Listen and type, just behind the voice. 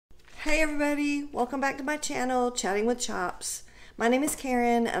Hey everybody, welcome back to my channel, Chatting with Chops. My name is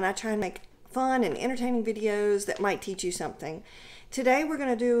Karen and I try and make fun and entertaining videos that might teach you something. Today we're going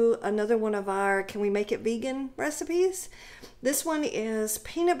to do another one of our Can We Make It Vegan recipes. This one is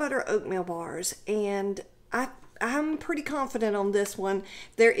peanut butter oatmeal bars, and I'm pretty confident on this one.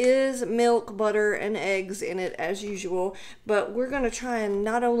 There is milk, butter, and eggs in it as usual, but we're going to try and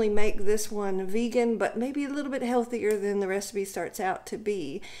not only make this one vegan, but maybe a little bit healthier than the recipe starts out to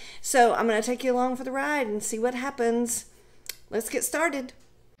be. So I'm going to take you along for the ride and see what happens. Let's get started.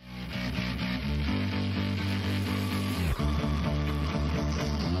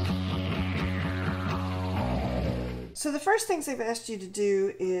 So the first things they've asked you to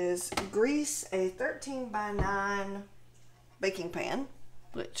do is grease a 13 by 9 baking pan,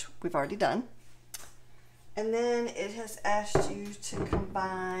 which we've already done. And then it has asked you to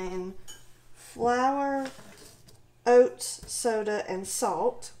combine flour, oats, soda, and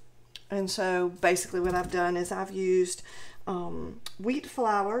salt. And so basically what I've done is I've used wheat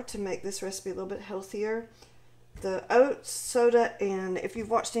flour to make this recipe a little bit healthier. The oats, soda, and if you've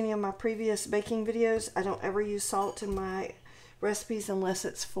watched any of my previous baking videos, I don't ever use salt in my recipes unless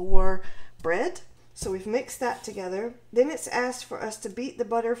it's for bread. So we've mixed that together. Then it's asked for us to beat the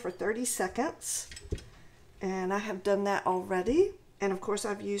butter for 30 seconds. And I have done that already. And of course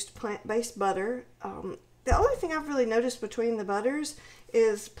I've used plant-based butter. The only thing I've really noticed between the butters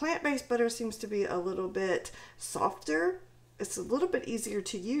is plant-based butter seems to be a little bit softer. It's a little bit easier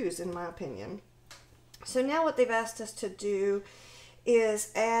to use in my opinion. So now what they've asked us to do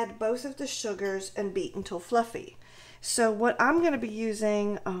is add both of the sugars and beat until fluffy. So what I'm going to be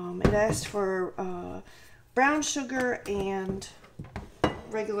using, it asked for brown sugar and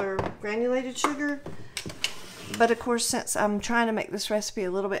regular granulated sugar. But of course, since I'm trying to make this recipe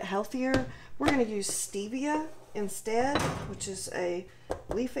a little bit healthier, we're going to use Stevia instead, which is a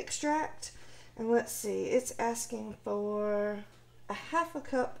leaf extract. And let's see, it's asking for a half a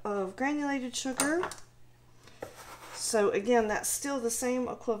cup of granulated sugar. So again, that's still the same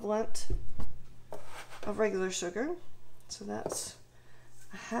equivalent of regular sugar. So that's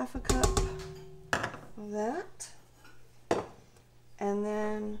a half a cup of that. And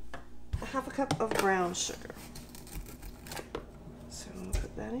then a half a cup of brown sugar. So I'm going to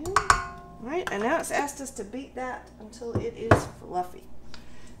put that in. All right, and now it's asked us to beat that until it is fluffy.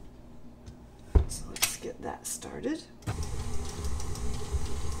 So let's get that started.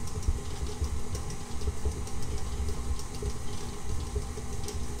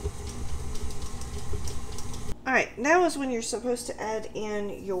 Alright, now is when you're supposed to add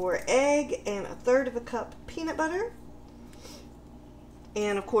in your egg and 1/3 of a cup peanut butter.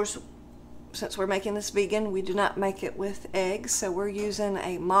 And of course, since we're making this vegan, we do not make it with eggs, so we're using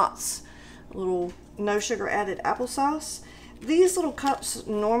a Mott's little no sugar added applesauce. These little cups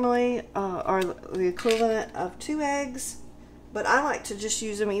normally are the equivalent of 2 eggs, but I like to just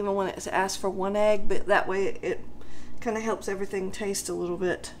use them even when it's asked for 1 egg, but that way it kind of helps everything taste a little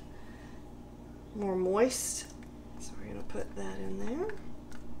bit more moist. So we're going to put that in there.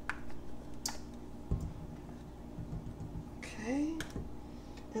 Okay.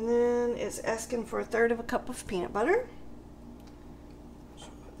 And then it's asking for 1/3 of a cup of peanut butter. So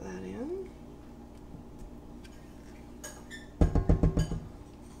put that in.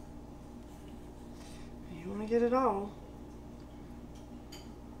 You want to get it all.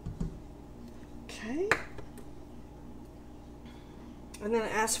 Okay. And then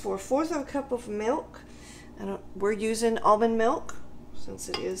it asks for 1/4 of a cup of milk. We're using almond milk since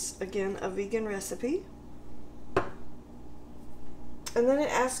it is, again, a vegan recipe. And then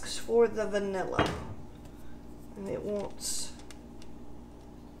it asks for the vanilla. And it wants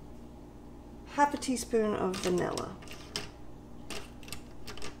half a teaspoon of vanilla.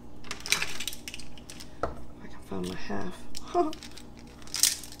 I can find my half.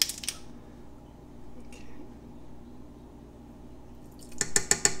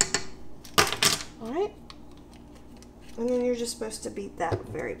 Alright, and then you're just supposed to beat that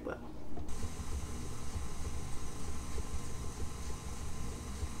very well.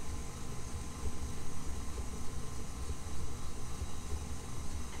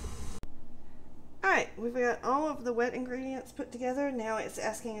 Alright, we've got all of the wet ingredients put together. Now it's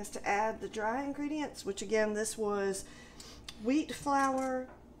asking us to add the dry ingredients, which again, this was wheat flour,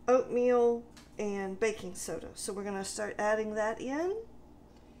 oatmeal, and baking soda. So we're going to start adding that in.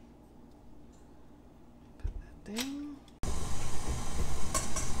 Down.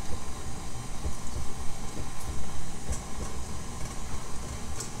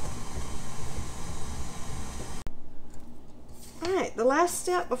 Alright, the last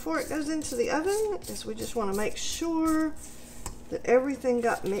step before it goes into the oven is we just want to make sure that everything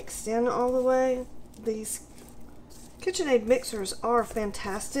got mixed in all the way. These KitchenAid mixers are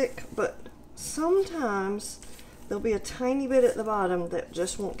fantastic, but sometimes there'll be a tiny bit at the bottom that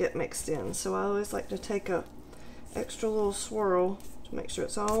just won't get mixed in. So I always like to take a extra little swirl to make sure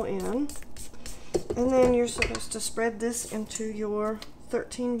it's all in. And then you're supposed to spread this into your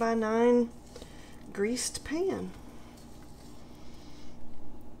 13 by 9 greased pan.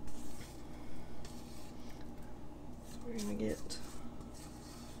 So we're going to get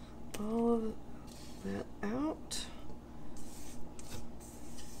all of that out.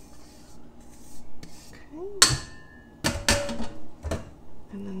 Okay.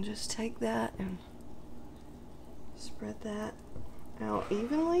 And then just take that and spread that out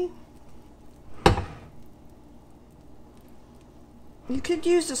evenly. You could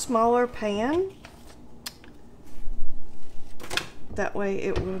use a smaller pan. That way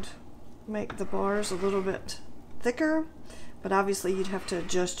it would make the bars a little bit thicker, but obviously you'd have to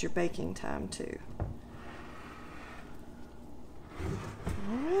adjust your baking time too.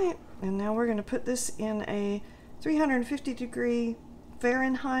 Alright, and now we're going to put this in a 350-degree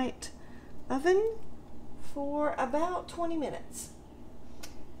Fahrenheit oven for about 20 minutes.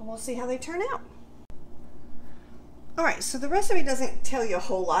 And we'll see how they turn out. Alright, so the recipe doesn't tell you a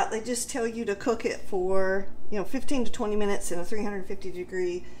whole lot. They just tell you to cook it for, 15 to 20 minutes in a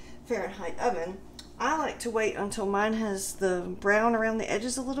 350-degree Fahrenheit oven. I like to wait until mine has the brown around the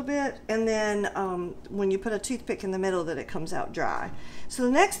edges a little bit, and then when you put a toothpick in the middle, that it comes out dry. So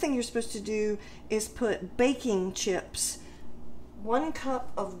the next thing you're supposed to do is put baking chips, 1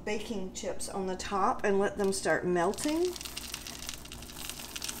 cup of baking chips on the top, and let them start melting.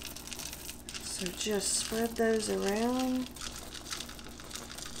 So just spread those around.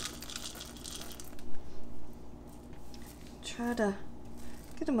 Try to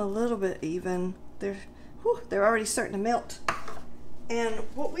get them a little bit even. They're already starting to melt. And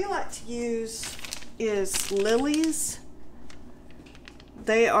what we like to use is Lily's.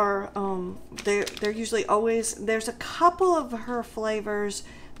 They are they're usually always, there's a couple of her flavors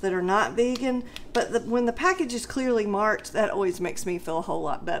that are not vegan, but when the package is clearly marked, that always makes me feel a whole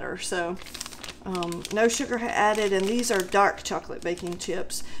lot better. So no sugar added, and these are dark chocolate baking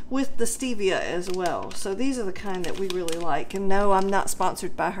chips with the stevia as well. So these are the kind that we really like. And no, I'm not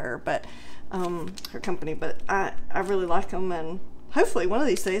sponsored by her, but her company, but I really like them, and hopefully one of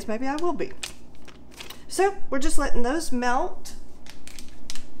these days maybe I will be. So we're just letting those melt,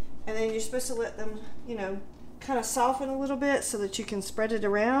 and then you're supposed to let them, kind of soften a little bit so that you can spread it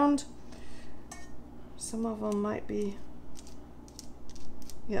around. Some of them might be,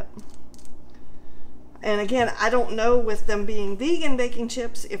 yep. And again, I don't know with them being vegan baking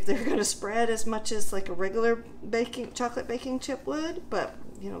chips if they're going to spread as much as like a regular chocolate baking chip would, but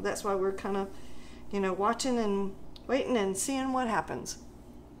that's why we're kind of, watching and waiting and seeing what happens.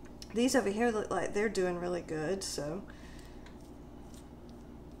 These over here look like they're doing really good, so.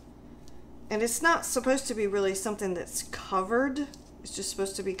 And it's not supposed to be really something that's covered. It's just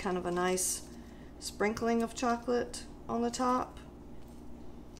supposed to be kind of a nice sprinkling of chocolate on the top.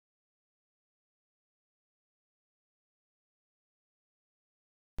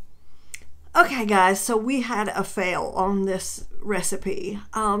 Okay guys, so we had a fail on this recipe.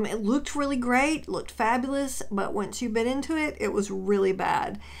 It looked really great, looked fabulous, but once you bit into it, it was really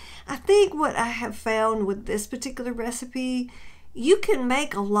bad. I think what I have found with this particular recipe, you can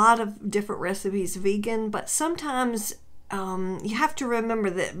make a lot of different recipes vegan, but sometimes you have to remember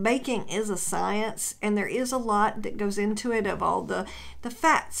that baking is a science, and there is a lot that goes into it of all the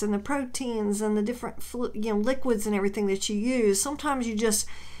fats and the proteins and the different liquids and everything that you use. Sometimes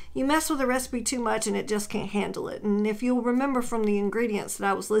you mess with a recipe too much and it just can't handle it. And if you'll remember from the ingredients that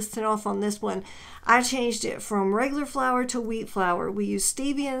I was listing off on this one, I changed it from regular flour to wheat flour. We used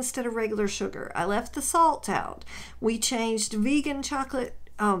stevia instead of regular sugar. I left the salt out. We changed vegan chocolate,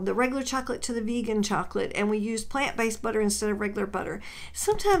 the regular chocolate to the vegan chocolate, and we used plant-based butter instead of regular butter.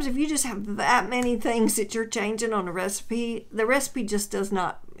 Sometimes if you just have that many things that you're changing on a recipe, the recipe just is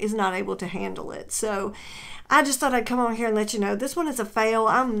not able to handle it. So I just thought I'd come on here and let you know this one is a fail.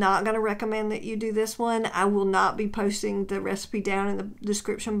 I'm not going to recommend that you do this one. I will not be posting the recipe down in the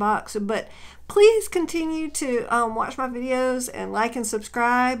description box, but please continue to watch my videos and like and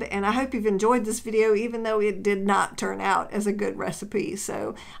subscribe. And I hope you've enjoyed this video, even though it did not turn out as a good recipe.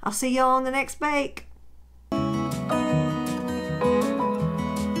 So I'll see y'all on the next bake.